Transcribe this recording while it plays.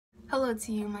Hello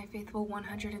to you, my faithful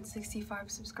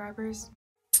 165 subscribers.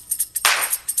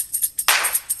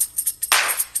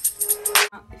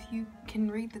 If you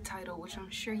can read the title, which I'm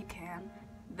sure you can,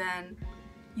 then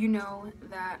you know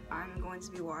that I'm going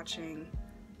to be watching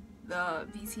the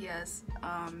BTS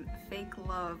Fake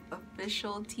Love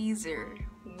official teaser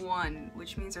 1,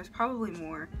 which means there's probably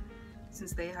more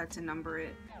since they had to number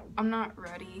it. I'm not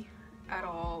ready at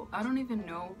all. I don't even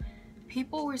know.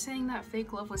 People were saying that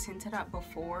Fake Love was hinted at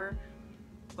before,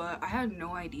 but I had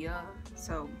no idea.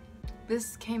 So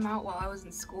this came out while I was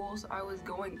in school, so I was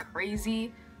going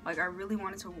crazy. Like, I really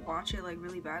wanted to watch it, like,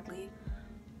 really badly,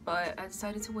 but I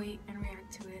decided to wait and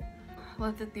react to it.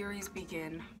 Let the theories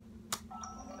begin.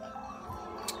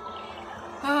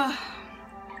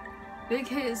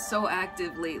 Bighit is so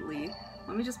active lately.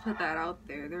 Let me just put that out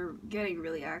there. They're getting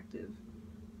really active.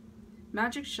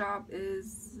 Magic Shop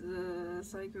is a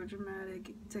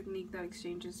psychodramatic technique that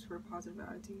exchanges for a positive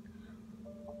attitude.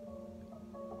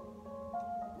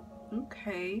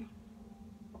 Okay.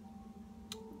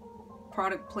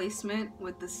 Product placement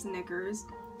with the Snickers.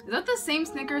 Is that the same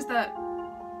Snickers that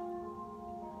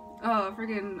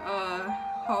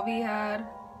Hobby had?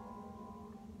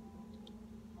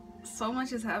 So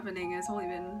much is happening. It's only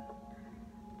been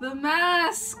the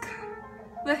mask,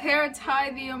 the hair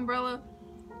tie, the umbrella.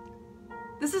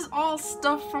 This is all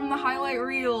stuff from the highlight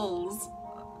reels.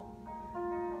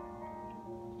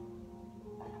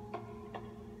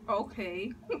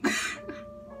 Okay.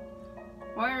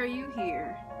 Why are you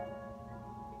here?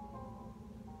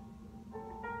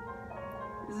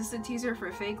 Is this a teaser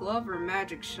for Fake Love or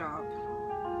Magic Shop?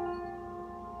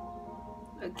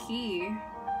 A key.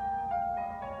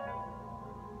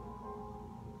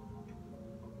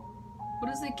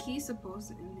 What is the key supposed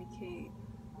to indicate?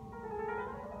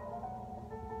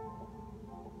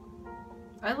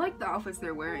 I like the outfits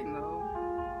they're wearing though.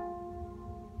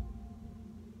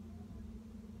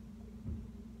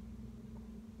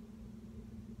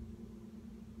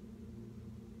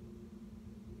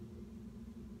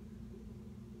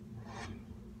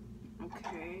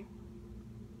 Okay.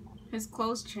 His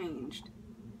clothes changed.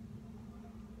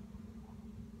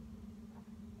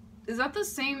 Is that the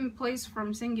same place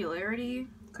from Singularity?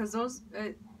 Cause those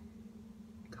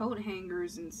coat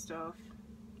hangers and stuff.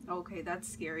 Okay, that's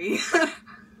scary.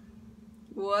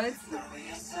 What?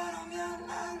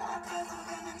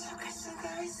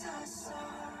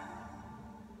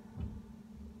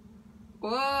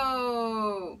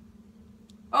 Whoa!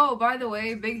 Oh, by the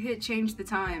way, Bighit changed the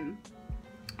time.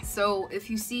 So if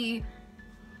you see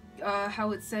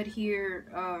how it said here,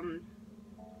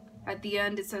 at the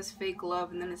end it says Fake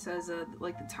Love, and then it says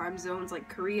like the time zones, like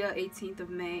Korea 18th of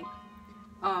May.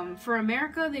 For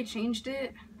America they changed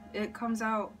it. It comes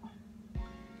out,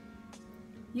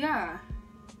 yeah,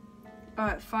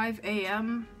 at 5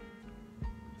 a.m.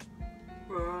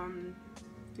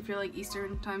 If you're like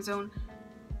Eastern time zone.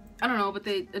 I don't know, but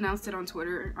they announced it on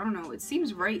Twitter. I don't know, it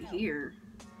seems right here.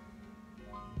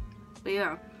 But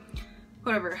yeah,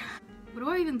 whatever. What do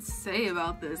I even say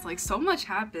about this? Like, so much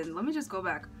happened. Let me just go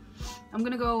back. I'm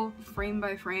gonna go frame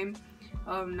by frame.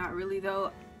 Not really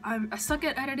though. I suck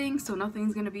at editing, so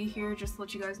nothing's gonna be here. Just to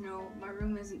let you guys know, my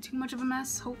room isn't too much of a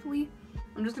mess, hopefully.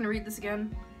 I'm just gonna read this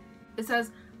again. It says,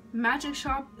 Magic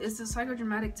Shop is a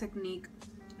psychodramatic technique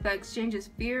that exchanges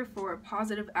fear for a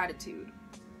positive attitude.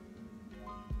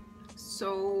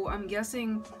 So I'm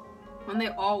guessing when they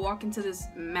all walk into this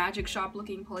magic shop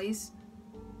looking place,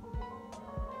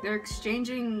 they're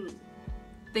exchanging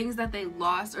things that they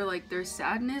lost, or like their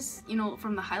sadness, you know,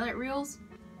 from the highlight reels,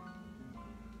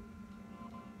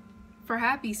 for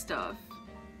happy stuff.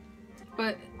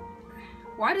 But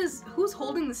why does, who's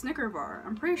holding the Snicker bar?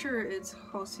 I'm pretty sure it's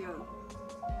Hoseo.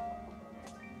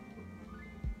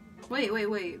 Wait,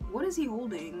 what is he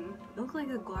holding? It looks like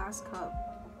a glass cup.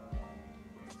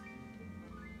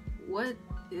 What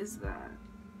is that?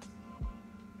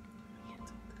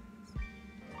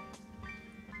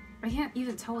 I can't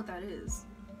even tell what that is.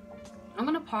 I'm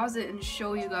gonna pause it and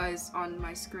show you guys on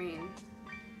my screen.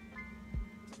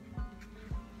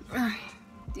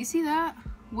 Do you see that?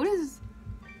 What is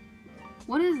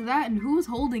that, and who's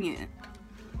holding it?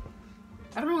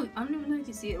 I don't even know if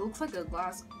you see it. It looks like a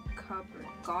glass cup or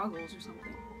goggles or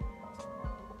something.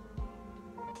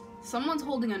 Someone's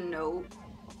holding a note.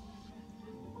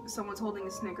 Someone's holding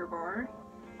a Snicker bar.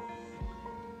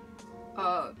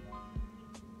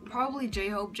 Probably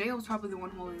J-Hope. J-Hope's probably the one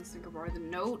holding the Snicker bar. The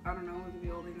note, I don't know who could be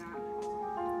holding that.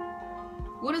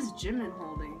 What is Jimin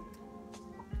holding?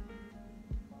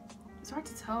 It's hard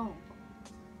to tell.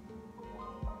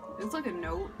 It's like a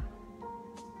note.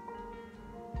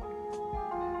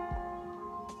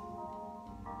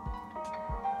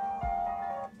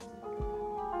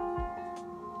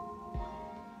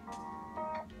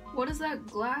 What does that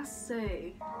glass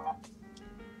say?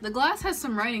 The glass has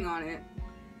some writing on it.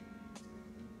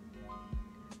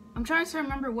 I'm trying to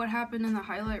remember what happened in the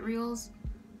highlight reels.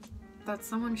 That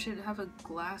someone should have a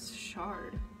glass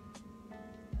shard.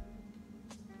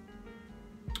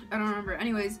 I don't remember.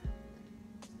 Anyways.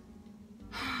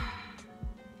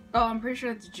 Oh, I'm pretty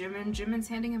sure that's Jimin. Jimin's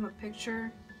handing him a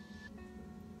picture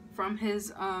from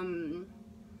his, from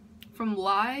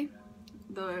Lie,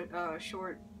 the,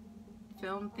 short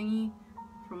film thingy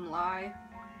from Lie.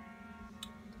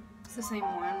 It's the same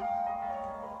one.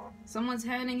 Someone's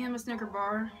handing him a Snicker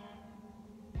bar.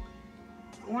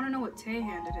 I want to know what Tay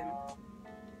handed him.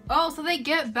 Oh, so they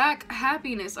get back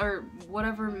happiness or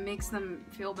whatever makes them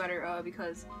feel better,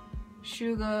 because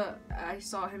Suga, I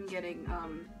saw him getting,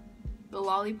 the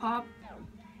lollipop,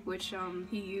 which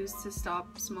he used to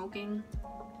stop smoking,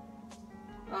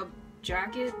 a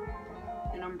jacket,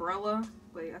 an umbrella.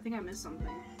 Wait, I think I missed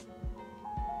something.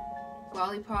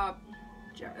 Lollipop,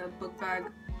 a book bag,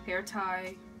 hair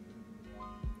tie.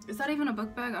 Is that even a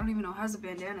book bag? I don't even know. It has a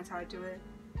bandana tied to it.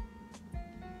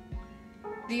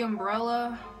 The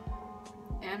umbrella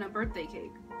and a birthday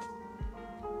cake.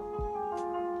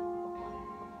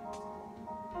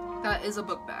 That is a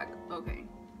book bag. Okay.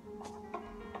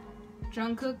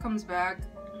 Jungkook comes back.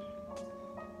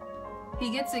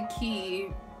 He gets a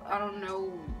key. I don't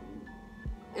know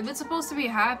if it's supposed to be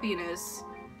happiness.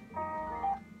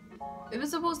 If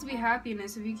it's supposed to be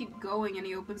happiness, if you keep going and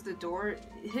he opens the door,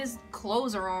 his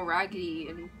clothes are all raggedy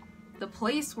and the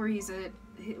place where he's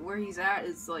at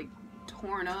is like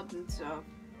torn up and stuff.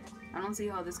 I don't see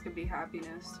how this could be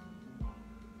happiness.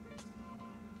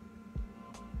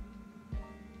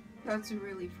 That's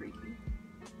really freaky.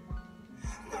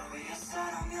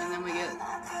 And then we get,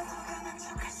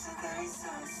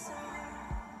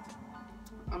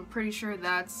 I'm pretty sure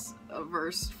that's a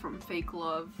verse from Fake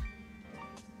Love.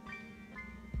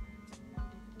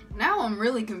 Now I'm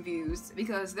really confused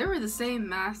because they were the same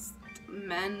masked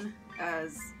men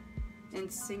as in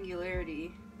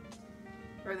Singularity,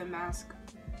 or the mask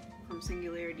from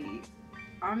Singularity.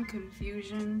 I'm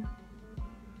confusion.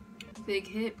 Big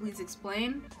Hit, please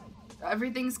explain.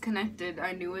 Everything's connected,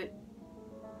 I knew it.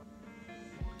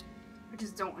 I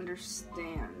just don't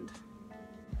understand.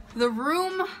 The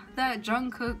room that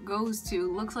Jungkook goes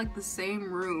to looks like the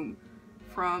same room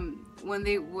from when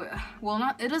they well,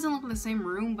 not, it doesn't look like the same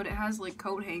room, but it has like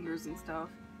coat hangers and stuff,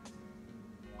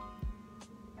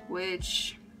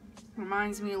 which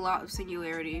reminds me a lot of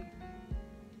Singularity.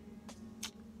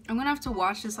 I'm gonna have to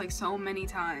watch this like so many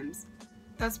times.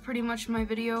 That's pretty much my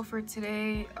video for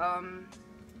today.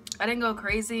 I didn't go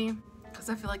crazy because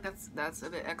I feel like that's a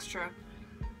bit extra.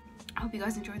 I hope you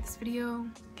guys enjoyed this video.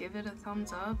 Give it a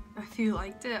thumbs up if you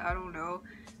liked it. I don't know.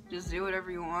 Just do whatever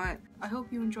you want. I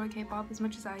hope you enjoy K-pop as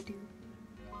much as I do.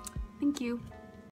 Thank you.